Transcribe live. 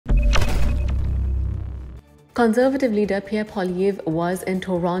Conservative leader Pierre was in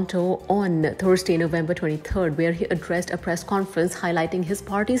Toronto on Thursday, November 23rd, where he addressed a press conference highlighting his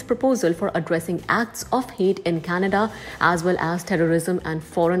party's proposal for addressing acts of hate in Canada, as well as terrorism and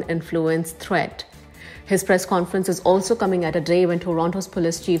foreign influence threat. His press conference is also coming at a day when Toronto's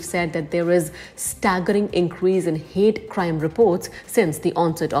police chief said that there is staggering increase in hate crime reports since the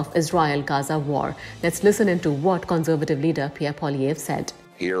onset of Israel-Gaza war. Let's listen into what Conservative leader Pierre Poilievre said.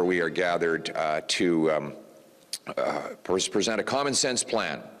 Here we are gathered to present a common-sense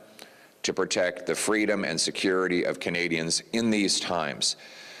plan to protect the freedom and security of Canadians in these times.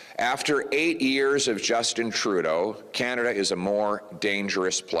 After 8 years of Justin Trudeau, Canada is a more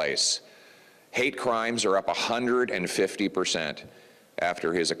dangerous place. Hate crimes are up 150%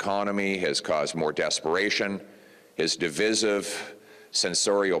 after his economy has caused more desperation. His divisive,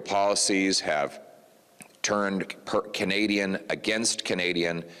 censorial policies have turned Canadian against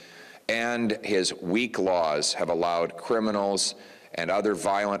Canadian, and his weak laws have allowed criminals and other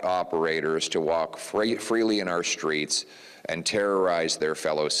violent operators to walk freely in our streets and terrorize their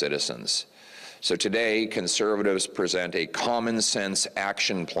fellow citizens. So today, Conservatives present a common-sense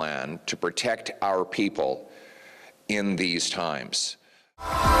action plan to protect our people in these times.